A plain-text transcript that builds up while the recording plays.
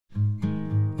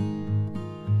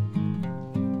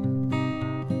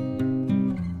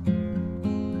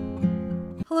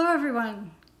Hello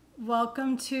everyone,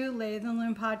 welcome to Lathe and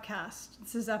Loom podcast.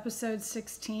 This is episode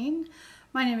 16.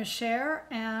 My name is Cher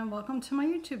and welcome to my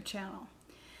YouTube channel.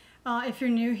 If you're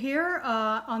new here,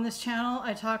 on this channel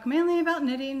I talk mainly about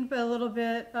knitting, but a little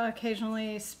bit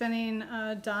occasionally spinning,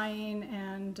 dyeing,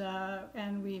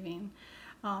 and weaving.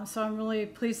 So I'm really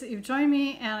pleased that you've joined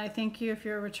me, and I thank you if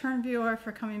you're a return viewer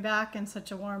for coming back, and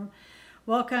such a warm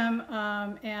welcome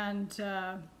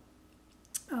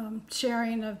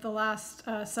sharing of the last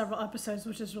several episodes,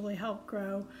 which has really helped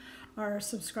grow our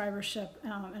subscribership,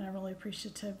 and I'm really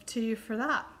appreciative to you for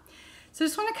that. So I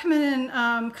just want to come in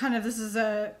and this is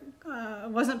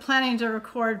wasn't planning to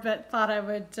record, but thought I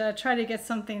would try to get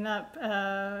something up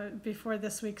before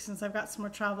this week since I've got some more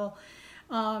travel.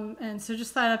 And so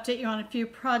just thought I'd update you on a few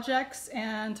projects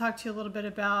and talk to you a little bit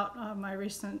about my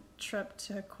recent trip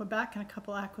to Quebec and a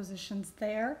couple acquisitions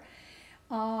there.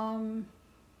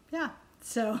 Yeah.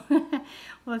 So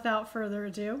without further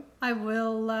ado, I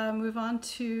will move on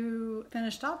to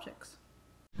finished objects.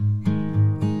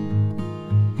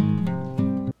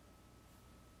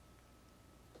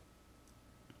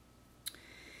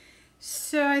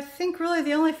 So I think really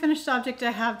the only finished object I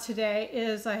have today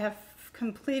is I have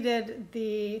completed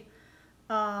the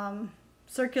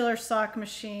circular sock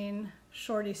machine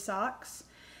Shortie socks.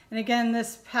 And again,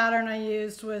 this pattern I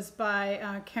used was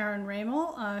by Karen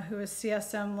Ramel, who is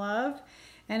CSM Love,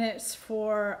 and it's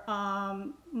for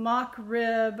mock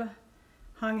rib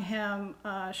hung hem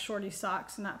Shortie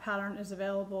socks, and that pattern is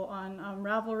available on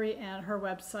Ravelry and her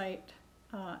website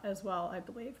as well, I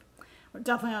believe.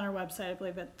 Definitely on her website, I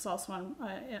believe it's also on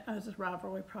as a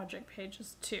Ravelry project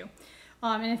pages too.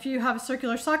 And if you have a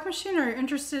circular sock machine or you're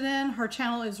interested in, her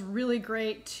channel is really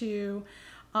great to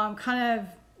kind of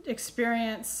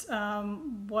experience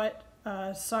what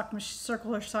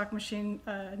circular sock machine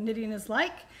knitting is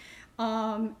like,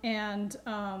 and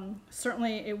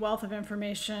certainly a wealth of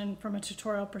information from a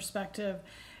tutorial perspective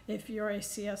if you're a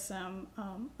CSM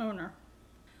owner.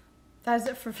 That is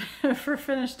it for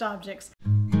finished objects.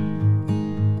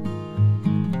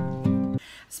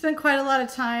 Spent quite a lot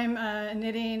of time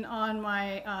knitting on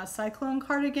my Cyclone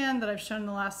cardigan that I've shown in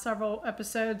the last several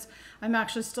episodes. I'm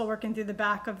actually still working through the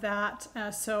back of that,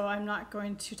 so I'm not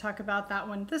going to talk about that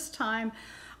one this time.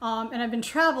 And I've been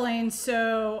traveling,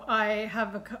 so I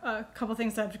have a couple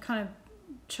things I've kind of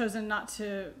chosen not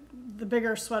to. The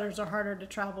bigger sweaters are harder to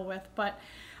travel with, but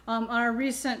on our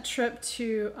recent trip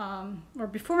to, or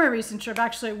before my recent trip,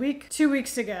 actually 2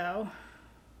 weeks ago,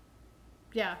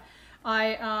 yeah,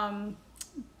 I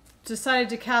decided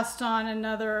to cast on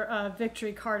another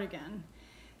Victory cardigan.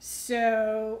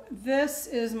 So this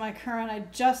is my current. I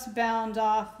just bound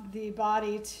off the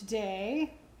body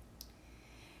today,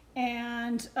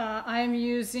 and I'm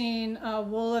using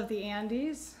wool of the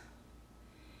Andes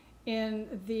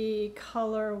in the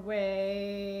colorway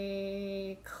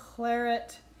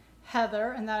Claret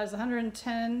Heather, and that is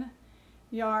 110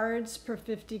 yards per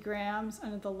 50 grams,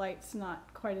 and the light's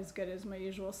not quite as good as my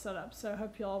usual setup, so I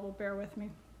hope you all will bear with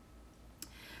me.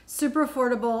 Super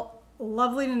affordable,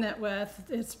 lovely to knit with.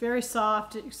 It's very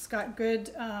soft. It's got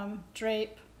good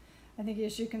drape, I think,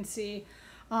 as you can see.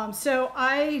 So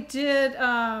I did,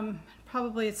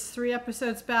 probably it's 3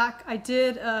 episodes back, I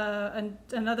did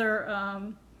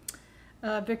another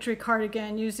Victory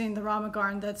cardigan using the Ramel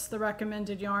yarn. That's the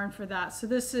recommended yarn for that. So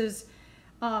this is,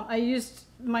 I used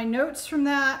my notes from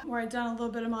that where I'd done a little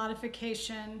bit of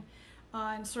modification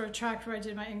and sort of tracked where I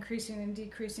did my increasing and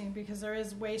decreasing, because there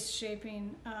is waist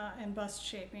shaping and bust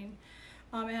shaping.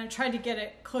 And I tried to get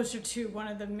it closer to one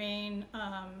of the main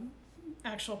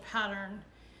actual pattern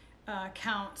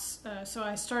counts. So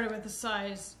I started with a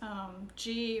size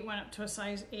G, went up to a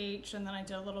size H, and then I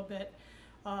did a little bit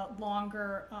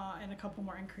longer and a couple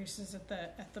more increases at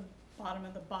the bottom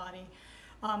of the body.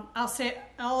 I'll say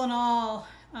all in all,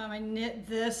 I knit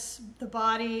the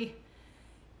body,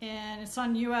 and it's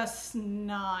on US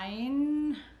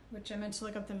 9, which I meant to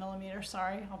look up the millimeter,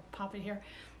 sorry, I'll pop it here.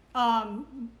 So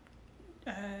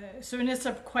it knits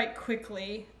up quite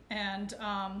quickly, and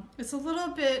it's a little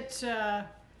bit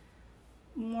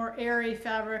more airy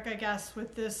fabric, I guess,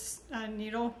 with this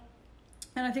needle.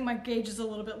 And I think my gauge is a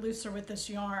little bit looser with this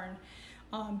yarn,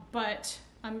 but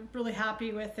I'm really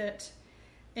happy with it.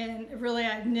 And really,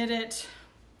 I knit it.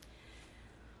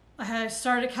 I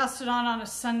started cast it on a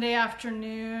Sunday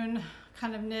afternoon,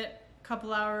 kind of knit a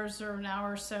couple hours or an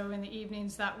hour or so in the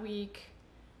evenings that week.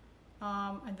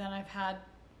 And then I've had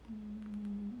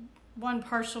one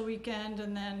partial weekend,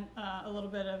 and then a little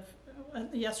bit of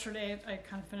yesterday I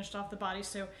kind of finished off the body.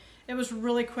 So it was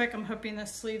really quick. I'm hoping the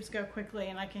sleeves go quickly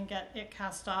and I can get it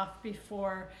cast off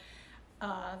before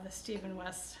the Stephen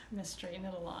West mystery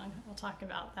knit along. I'll talk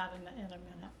about that in a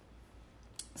minute.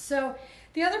 So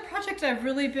the other project I've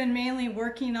really been mainly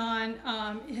working on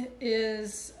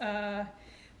is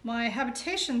my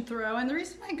Habitation Throw. And the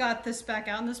reason I got this back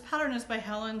out, and this pattern is by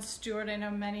Helen, Stewart. I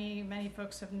know many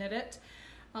folks have knit it.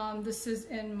 This is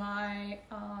in my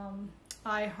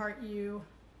I Heart You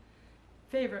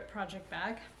favorite project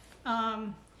bag.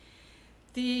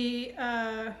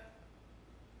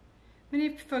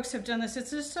 Many folks have done this.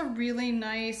 It's just a really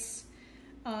nice,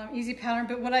 easy pattern.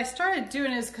 But what I started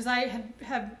doing is, because I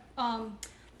have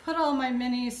put all my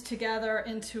minis together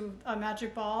into a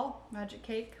magic ball, magic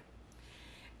cake.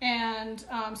 And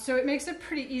so it makes it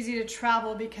pretty easy to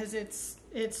travel, because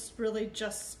it's really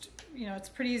just, you know, it's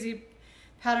a pretty easy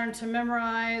pattern to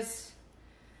memorize.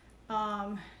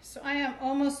 So I am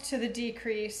almost to the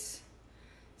decrease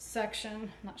section. I'm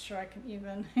not sure I can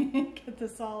even get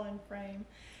this all in frame.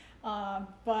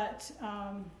 But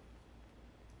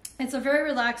it's a very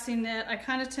relaxing knit. I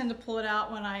kind of tend to pull it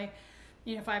out when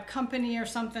if I have company or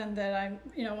something that I,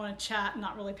 want to chat and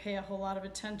not really pay a whole lot of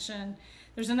attention.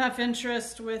 There's enough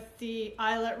interest with the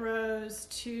eyelet rows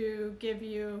to give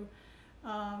you,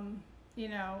 some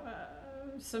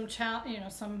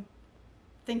some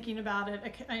thinking about it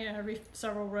every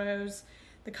several rows.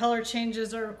 The color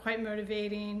changes are quite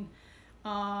motivating.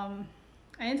 I'm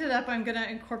going to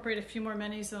incorporate a few more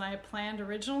minis than I had planned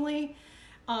originally,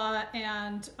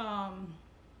 and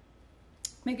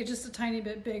make it just a tiny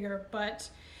bit bigger, but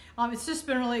it's just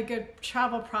been really a good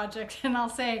travel project. And I'll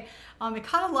say it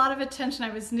caught a lot of attention. I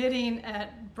was knitting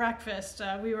at breakfast.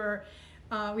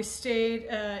 We stayed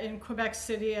in Quebec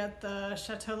City at the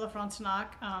Chateau La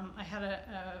Frontenac. I had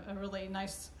a really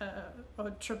nice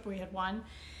trip we had won,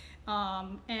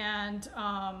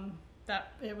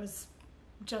 that it was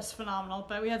just phenomenal.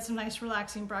 But we had some nice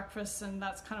relaxing breakfasts, and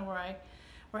that's kind of where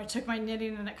I took my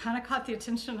knitting, and it kind of caught the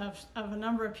attention of a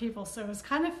number of people. So it was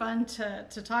kind of fun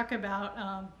to talk about,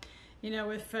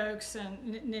 with folks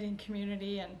and knitting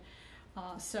community. And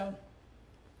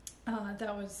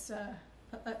that was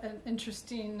an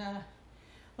interesting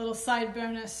little side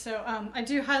bonus. So I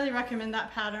do highly recommend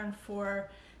that pattern for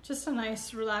just a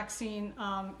nice, relaxing,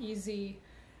 easy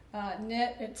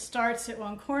knit. It starts at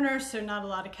one corner, so not a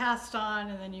lot of cast on,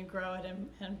 and then you grow it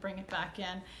and bring it back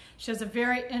in. She has a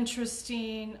very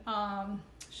interesting,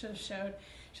 she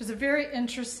has a very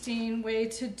interesting way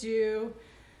to do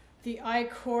the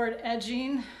I-cord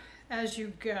edging as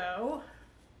you go.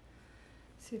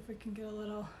 Let's see if we can get a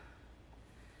little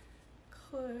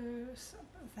close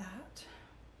up of that.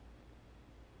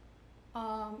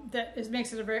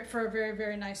 Makes it for a very,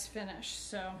 very nice finish.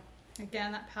 So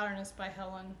again, that pattern is by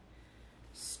Helen,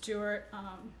 Stewart.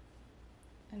 I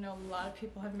know a lot of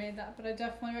people have made that, but I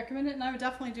definitely recommend it, and I would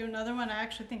definitely do another one. I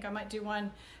actually think I might do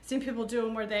one. I've seen people do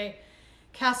them where they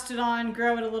cast it on,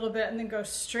 grow it a little bit, and then go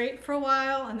straight for a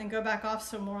while, and then go back off,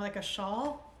 so more like a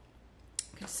shawl.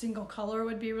 A single color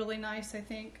would be really nice, I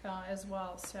think, as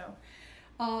well. So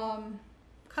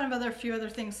kind of a few other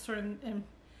things sort of in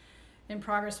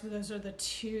progress, but those are the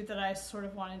two that I sort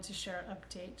of wanted to share an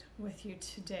update with you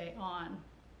today on.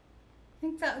 I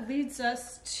think that leads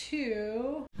us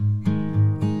to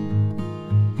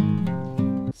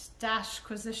stash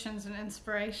acquisitions and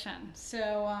inspiration.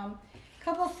 So a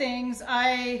couple things.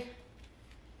 I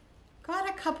got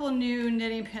a couple new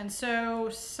knitting pins. So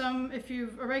if you're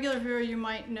a regular viewer, you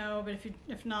might know, but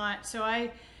if not, so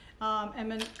I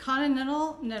am a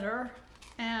continental knitter,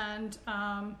 and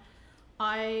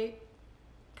I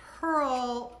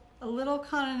purl a little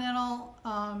continental,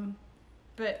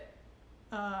 but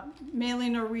mainly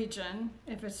Norwegian.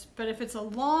 If it's a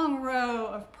long row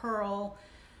of purl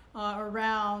or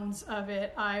rounds of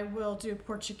it, I will do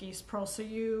Portuguese purl. So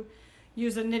you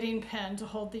use a knitting pin to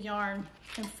hold the yarn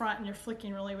in front, and you're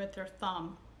flicking really with your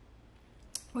thumb,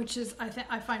 which is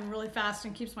I find really fast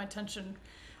and keeps my tension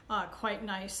quite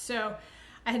nice. So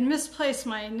I had misplaced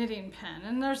my knitting pin,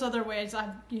 and there's other ways.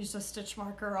 I've used a stitch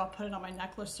marker, or I'll put it on my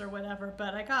necklace or whatever,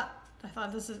 but I thought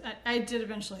I did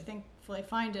eventually thankfully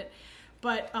find it,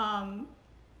 but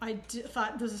I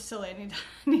thought this is silly. I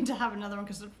need to have another one,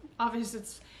 because obviously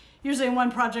it's usually in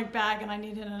one project bag, and I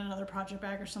need it in another project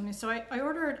bag or something. So I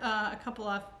ordered a couple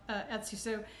off Etsy.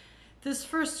 So this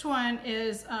first one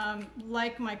is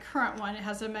like my current one. It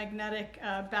has a magnetic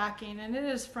backing, and it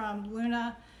is from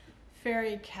Luna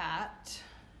Fairy Cat.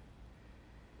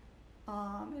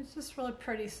 It's just really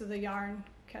pretty, so the yarn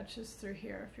catches through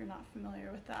here if you're not familiar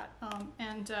with that.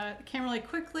 It came really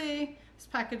quickly. It's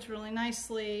packaged really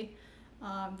nicely.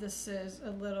 This is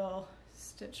a little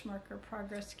stitch marker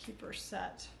progress keeper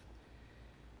set.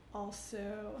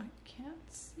 also, I can't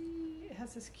see, it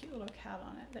has this cute little cat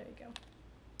on it. There you go.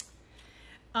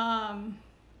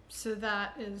 So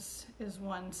that is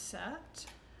one set.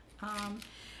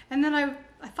 And then I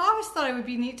always thought it would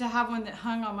be neat to have one that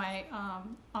hung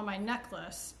on my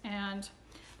necklace. And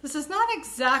this is not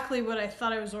exactly what I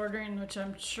thought I was ordering, which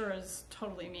I'm sure is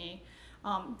totally me.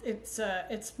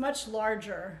 It's much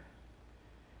larger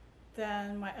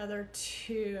than my other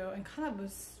two, and kind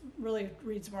of really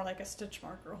reads more like a stitch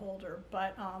marker holder,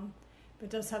 but it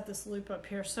does have this loop up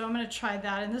here. So I'm going to try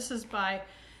that, and this is by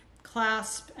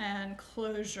Clasp and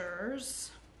Closures,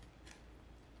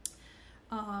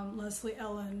 Leslie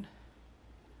Ellen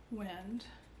Wind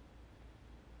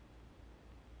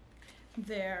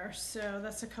there. So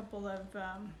that's a couple of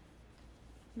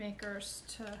makers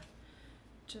to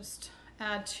just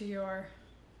add to your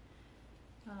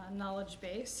knowledge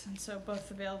base, and so both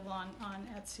available on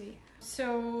Etsy.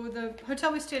 So the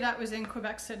hotel we stayed at was in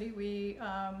Quebec City. We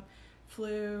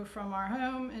flew from our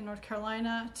home in North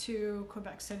Carolina to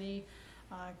Quebec City,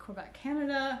 Quebec,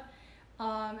 Canada,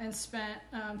 and spent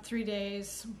 3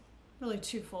 days, really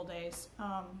 2 full days,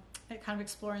 kind of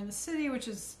exploring the city, which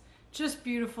is just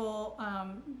beautiful.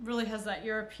 Really has that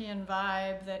European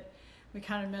vibe that we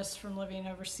kind of missed from living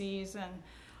overseas, and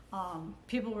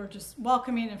people were just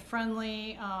welcoming and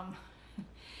friendly.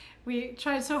 We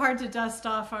tried so hard to dust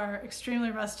off our extremely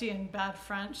rusty and bad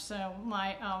French, so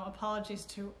my apologies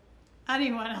to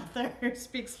anyone out there who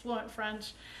speaks fluent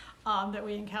French that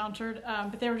we encountered,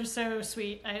 but they were just so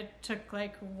sweet. I took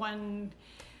like 1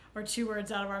 or 2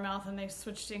 words out of our mouth and they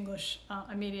switched to English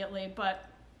immediately, but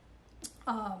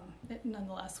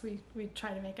nonetheless we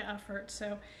tried to make an effort.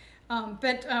 So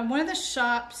but one of the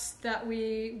shops that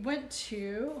we went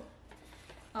to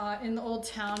in the old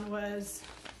town was,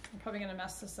 I'm probably going to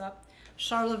mess this up,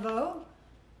 Charlevoix,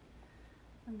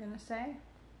 I'm going to say.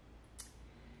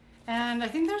 And I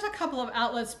think there's a couple of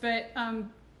outlets, but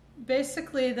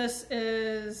basically this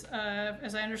is,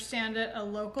 as I understand it, a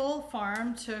local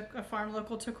farm,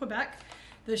 local to Quebec.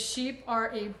 The sheep are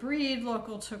a breed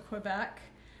local to Quebec,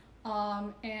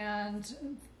 and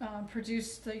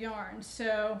produce the yarn.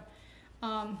 So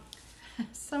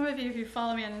some of you, if you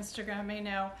follow me on Instagram, may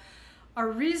know our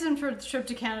reason for the trip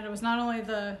to Canada was not only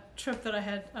the trip that I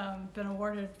had been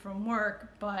awarded from work,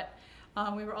 but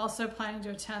we were also planning to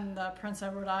attend the Prince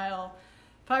Edward Isle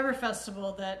Fiber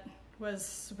Festival that was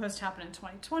supposed to happen in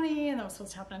 2020, and that was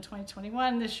supposed to happen in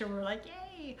 2021. This year we were like,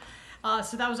 yay!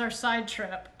 So that was our side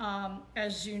trip.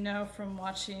 As you know from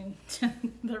watching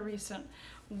the recent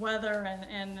weather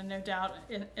and no doubt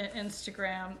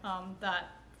Instagram,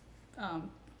 that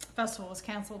festival was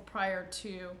canceled prior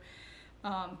to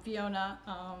Fiona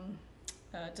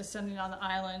descending on the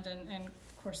island, and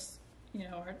of course, you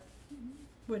know,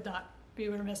 would not be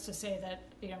remiss to say that,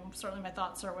 you know, certainly my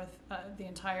thoughts are with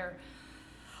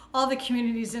all the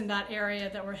communities in that area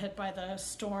that were hit by the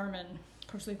storm, and of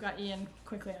course we've got Ian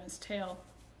quickly on his tail,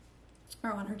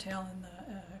 or on her tail, in the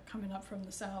coming up from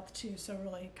the south too, so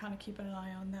really kind of keeping an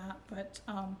eye on that. But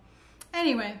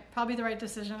anyway, probably the right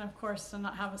decision, of course, to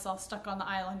not have us all stuck on the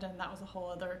island, and that was a whole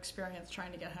other experience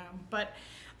trying to get home. But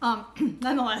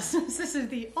nonetheless, this is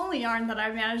the only yarn that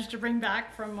I managed to bring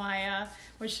back from my,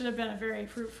 which should have been a very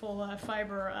fruitful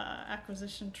fiber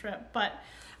acquisition trip. But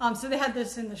so they had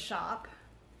this in the shop,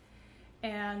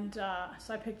 and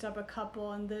so I picked up a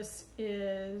couple, and this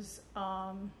is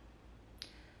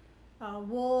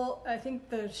wool. I think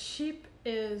the sheep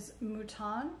is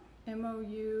Mouton,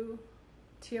 M-O-U-T-O-N,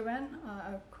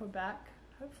 Quebec.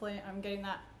 Hopefully I'm getting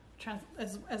that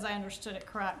as I understood it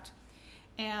correct.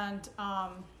 And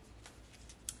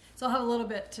so I'll have a little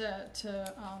bit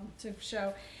to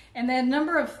show. And then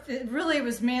it really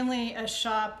was mainly a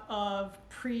shop of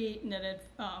pre-knitted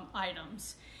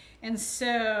items. And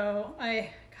so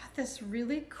I got this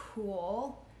really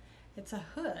cool, it's a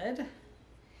hood,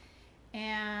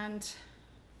 and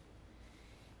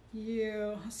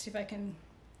let's see if I can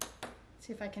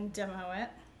demo it.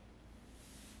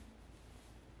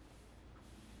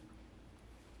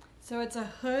 So it's a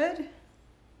hood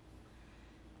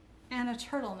and a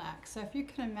turtleneck. So if you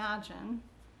can imagine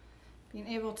being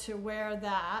able to wear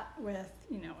that with,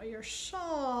 you know, your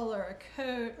shawl or a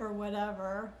coat or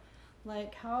whatever,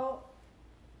 like how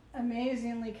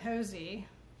amazingly cozy,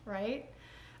 right?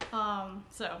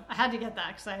 So I had to get that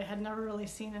because I had never really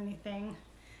seen anything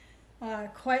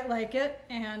quite like it,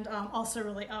 and also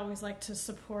really always like to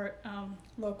support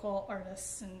local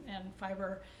artists and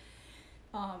fiber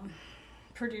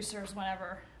producers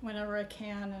whenever I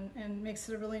can, and makes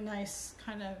it a really nice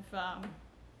kind of,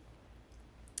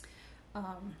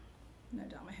 no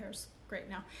doubt my hair's great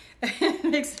now. It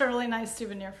makes a really nice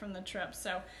souvenir from the trip.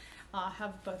 So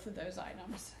have both of those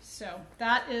items. So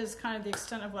that is kind of the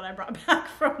extent of what I brought back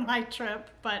from my trip.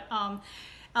 But and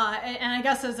I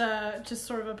guess as a just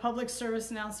sort of a public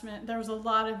service announcement, there was a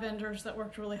lot of vendors that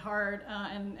worked really hard,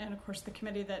 and of course the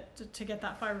committee that to get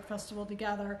that fiber festival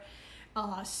together.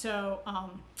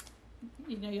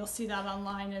 You know, you'll see that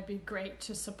online. It'd be great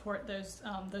to support those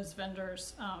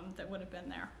vendors that would have been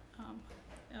there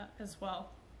as well.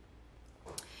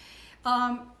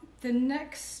 The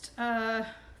next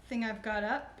thing I've got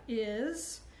up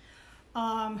is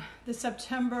the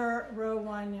September row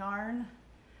 1 yarn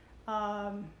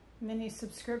mini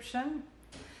subscription.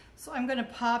 So I'm going to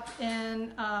pop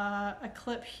in a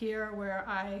clip here where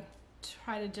I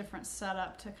tried a different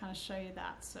setup to kind of show you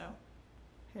that. So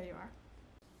here you are.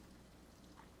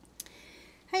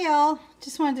 Hey y'all,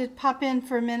 just wanted to pop in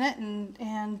for a minute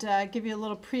and give you a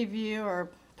little preview or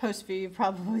post view you've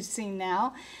probably seen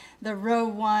now. The row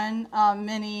 1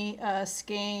 mini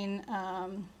skein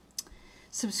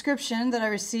subscription that I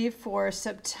received for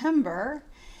September.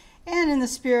 And in the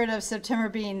spirit of September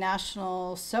being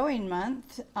National Sewing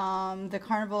Month, the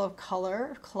Carnival of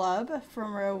Color Club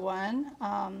from row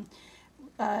 1,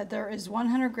 there is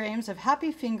 100 grams of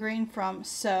happy fingering from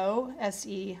Sew,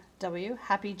 S-E-W,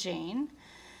 Happy Jane.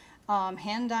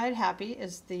 Hand dyed happy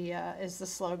is the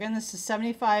slogan. This is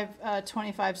 75-25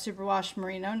 superwash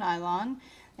merino nylon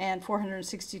and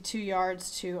 462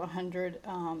 yards to 100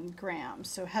 grams.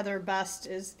 So Heather Best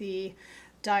is the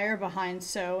dyer behind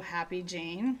Sew Happy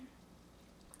Jane.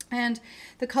 And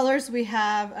the colors we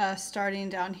have starting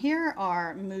down here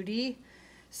are Moody,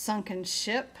 Sunken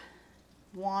Ship,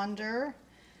 Wander,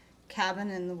 Cabin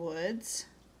in the Woods,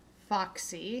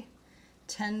 Foxy,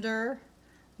 Tender,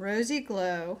 Rosy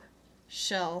Glow,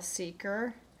 Shell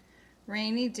Seeker,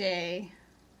 Rainy Day,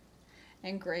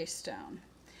 and Greystone.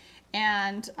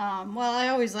 And well, I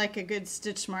always like a good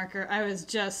stitch marker. I was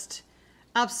just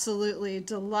absolutely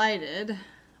delighted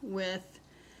with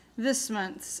this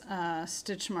month's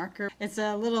stitch marker. It's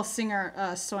a Little Singer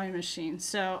sewing machine.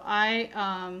 So I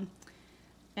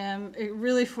am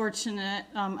really fortunate.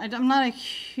 I'm not a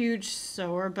huge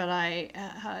sewer, but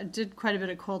I did quite a bit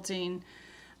of quilting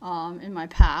in my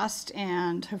past,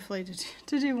 and hopefully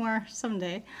to do more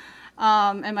someday.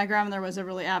 And my grandmother was a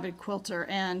really avid quilter,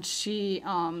 and she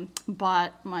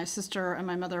bought my sister and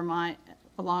my mother,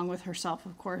 along with herself,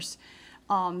 of course,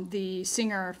 the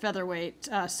Singer featherweight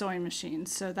sewing machine.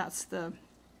 So that's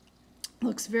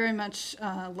looks very much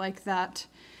like that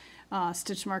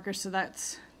stitch marker. So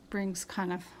that brings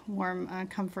kind of warm,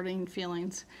 comforting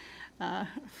feelings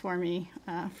for me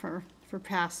for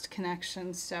past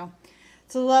connections. So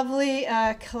it's a lovely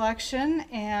collection,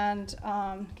 and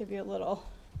give you a little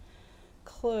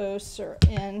closer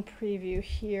in preview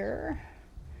here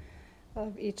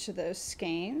of each of those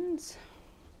skeins.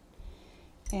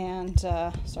 And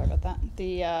sorry about that.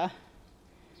 The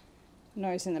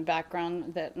noise in the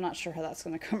background that I'm not sure how that's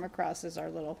going to come across is our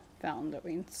little fountain that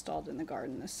we installed in the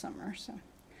garden this summer. So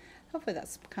hopefully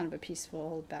that's kind of a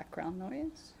peaceful background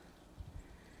noise.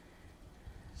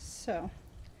 So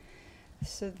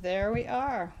there we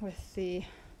are with the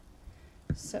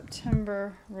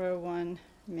September row 1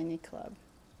 mini club.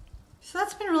 So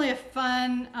that's been really a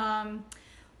fun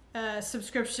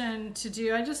subscription to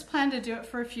do. I just plan to do it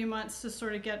for a few months to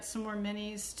sort of get some more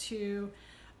minis to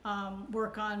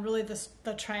work on, really the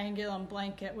triangulum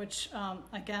blanket, which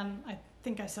again, I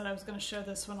think I said I was going to show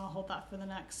this one. I'll hold that for the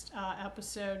next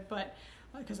episode, but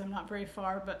because I'm not very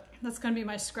far, but that's going to be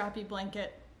my scrappy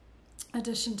blanket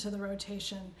addition to the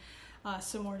rotation.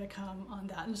 So more to come on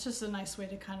that. And it's just a nice way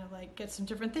to kind of like get some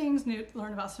different things,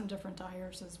 learn about some different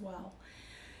dyers as well.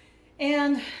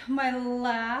 And my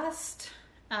last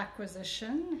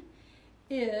acquisition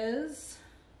is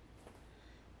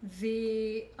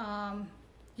the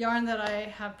yarn that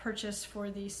I have purchased for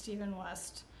the Stephen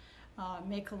West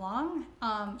make along.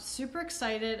 Super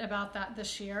excited about that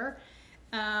this year.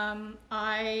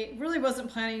 I really wasn't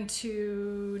planning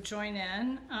to join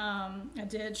in. I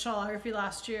did shawlography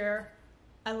last year.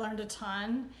 I learned a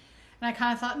ton, and I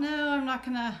kind of thought, no, I'm not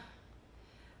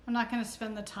gonna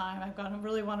spend the time.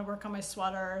 Really want to work on my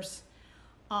sweaters.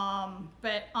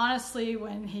 But honestly,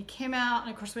 when he came out,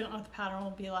 and of course we don't know what the pattern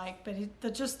will be like,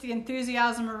 but just the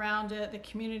enthusiasm around it, the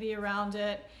community around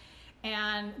it,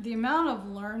 and the amount of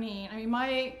learning. I mean,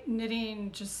 my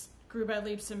knitting just grew by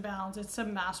leaps and bounds. It's a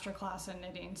master class in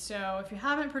knitting. So if you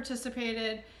haven't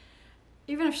participated,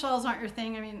 even if shawls aren't your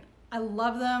thing, I mean, I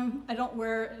love them. I don't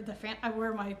wear I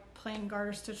wear my plain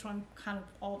garter stitch one kind of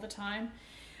all the time.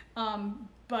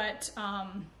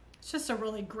 it's just a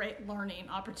really great learning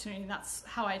opportunity. That's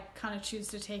how I kind of choose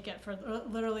to take it. For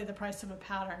literally the price of a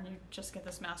pattern, you just get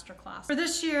this master class. For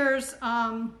this year's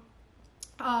knit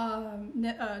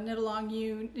along,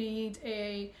 you need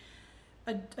a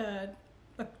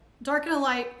dark and a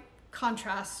light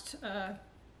contrast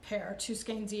pair, 2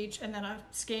 skeins each, and then a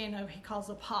skein of, he calls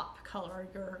a pop color,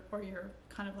 or your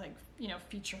kind of like, you know,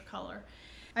 feature color.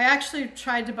 I actually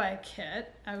tried to buy a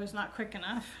kit. I was not quick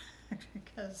enough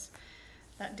because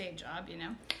that day job, you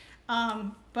know.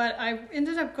 But I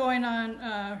ended up going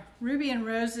on Ruby and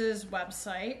Roses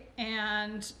website,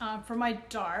 and for my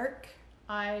dark,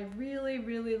 I really,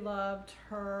 really loved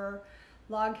her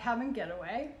Log Cabin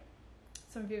Getaway.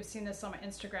 Some of you have seen this on my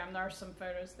Instagram. There are some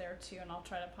photos there too, and I'll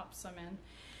try to pop some in.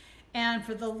 And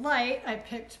for the light, I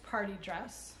picked Party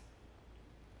Dress.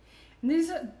 And these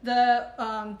are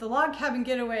the Log Cabin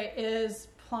Getaway is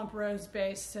plump rose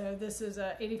based, so this is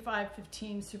a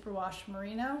 8515 superwash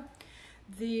merino.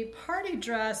 The Party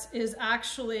Dress is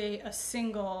actually a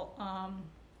single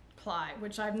ply,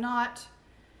 which I've not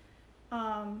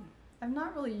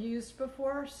really used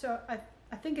before, so I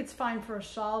think it's fine for a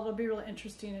shawl. It'll be really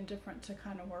interesting and different to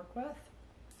kind of work with.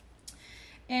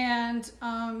 And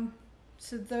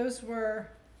so those were,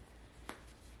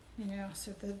 you know,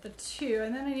 so the 2,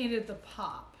 and then I needed the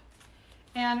pop.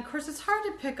 And of course it's hard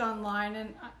to pick online,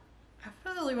 and I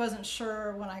really wasn't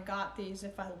sure when I got these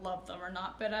if I loved them or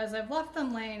not, but as I've left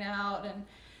them laying out and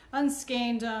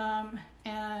unskeined them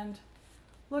and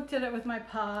looked at it with my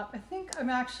pop, I think I'm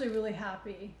actually really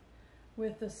happy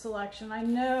with the selection. I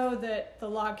know that the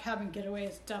Log Cabin Getaway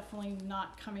is definitely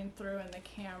not coming through in the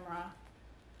camera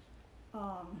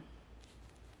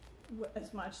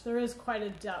as much. There is quite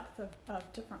a depth of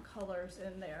different colors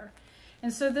in there.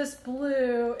 And so this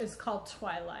blue is called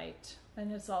Twilight,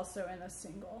 and it's also in a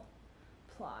single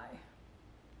ply.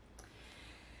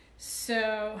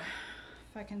 So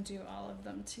if I can do all of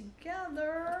them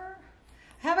together.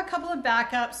 I have a couple of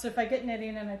backups, so if I get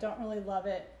knitting and I don't really love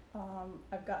it,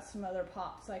 I've got some other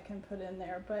pops I can put in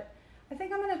there, but I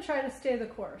think I'm going to try to stay the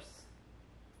course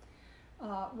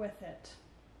with it.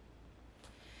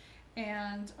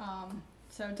 And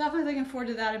so definitely looking forward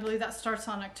to that. I believe that starts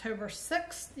on October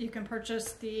 6th. You can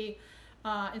purchase the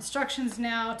instructions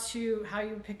now to how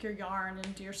you pick your yarn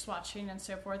and do your swatching and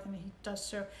so forth, and he does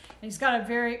show, and he's got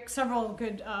several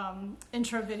good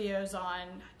intro videos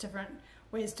on different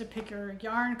ways to pick your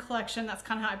yarn collection. That's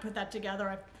kind of how I put that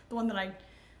together. The one that I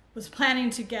was planning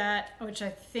to get, which I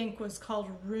think was called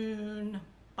Rune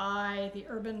by the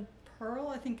Urban Pearl,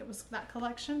 I think it was that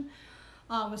collection,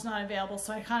 was not available,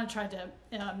 so I kind of tried to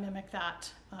mimic that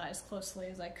as closely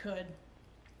as I could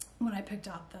when I picked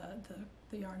out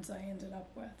the yarns I ended up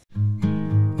with.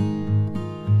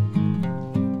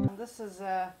 This is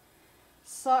a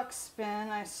sock spin.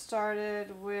 I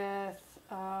started with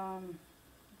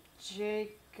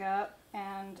Jacob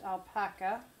and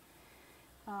alpaca.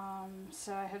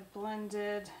 So I had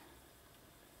blended,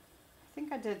 I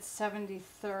think I did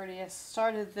 70-30. I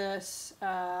started this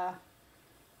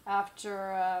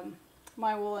after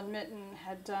My Woolen Mitten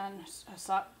had done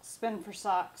a spin for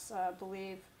socks, I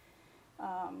believe,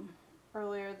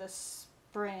 earlier this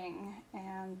spring,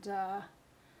 and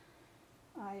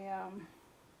I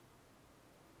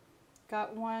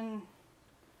got one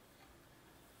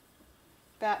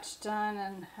batch done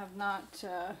and have not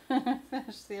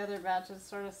finished the other batches.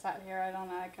 Sort of sat here. I don't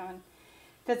know. I come in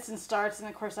fits and starts, and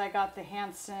of course I got the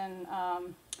Hanson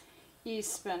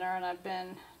e-spinner, and I've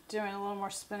been doing a little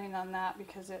more spinning on that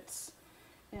because it's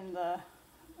in the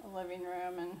living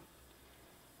room and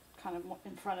kind of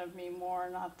in front of me more.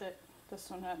 Not that this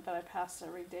one that I pass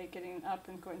every day getting up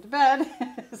and going to bed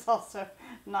is also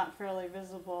not fairly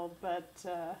visible, but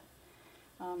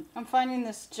I'm finding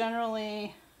this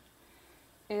generally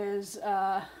is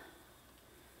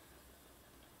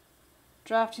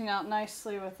drafting out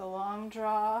nicely with a long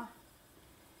draw,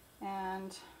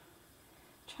 and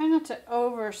try not to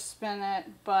overspin it,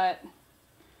 but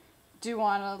do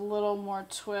want a little more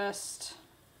twist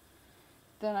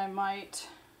than I might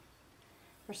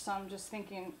for some, just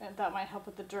thinking that might help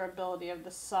with the durability of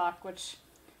the sock, which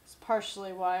is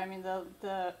partially why. I mean,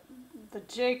 the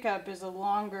Jacob is a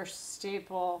longer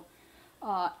staple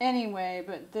anyway,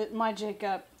 but my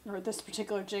Jacob, or this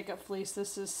particular Jacob fleece,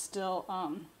 this is still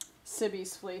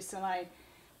Sibby's fleece, and I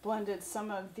blended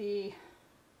some of the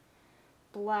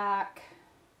black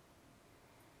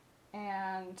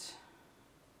and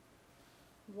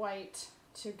white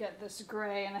to get this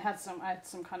gray, and I had some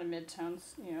kind of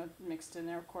mid-tones, you know, mixed in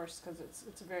there, of course, because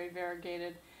it's a very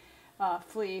variegated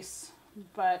fleece,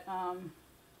 but and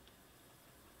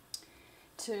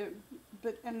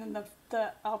then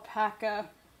the alpaca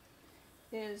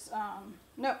is,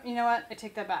 no, you know what? I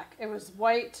take that back. It was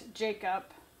white Jacob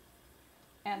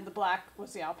and the black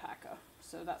was the alpaca.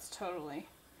 So that's totally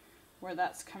where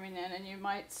that's coming in. And you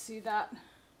might see that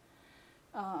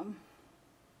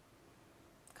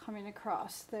coming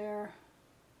across there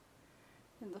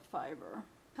in the fiber.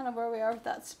 Kind of where we are with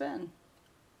that spin.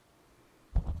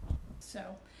 So,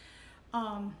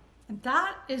 and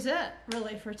that is it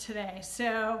really for today.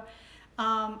 So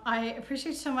I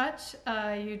appreciate so much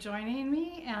you joining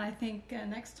me, and I think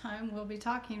next time we'll be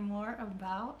talking more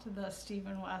about the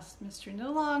Stephen West Mystery Knit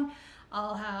Along.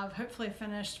 I'll have hopefully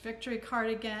finished Victory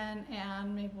cardigan,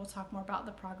 and maybe we'll talk more about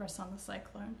the progress on the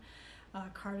Cyclone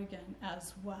cardigan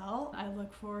as well. I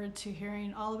look forward to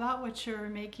hearing all about what you're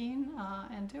making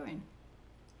and doing.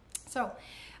 So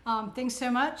thanks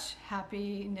so much.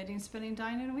 Happy knitting, spinning,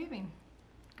 dyeing, and weaving.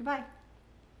 Goodbye.